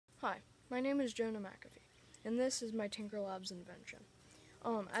Hi, my name is Jonah McAfee, and this is my Tinker Labs invention.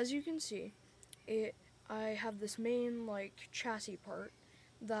 As you can see, I have this main chassis part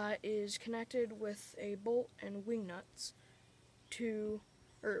that is connected with a bolt and wing nuts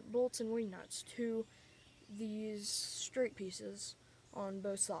bolts and wing nuts to these straight pieces on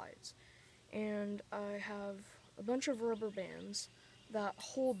both sides. And I have a bunch of rubber bands that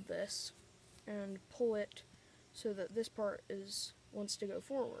hold this and pull it so that this part wants to go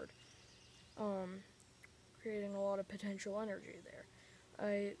forward, creating a lot of potential energy there.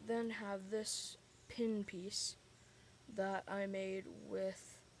 I then have this pin piece that I made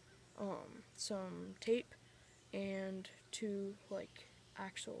with some tape and two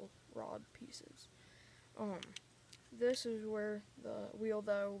axle rod pieces. This is where the wheel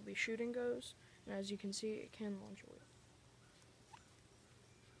that I will be shooting goes, and as you can see, it can launch a wheel.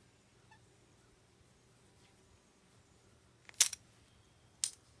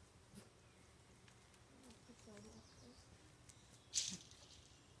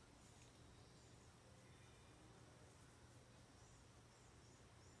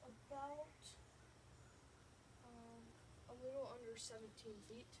 About a little under 17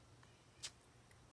 feet.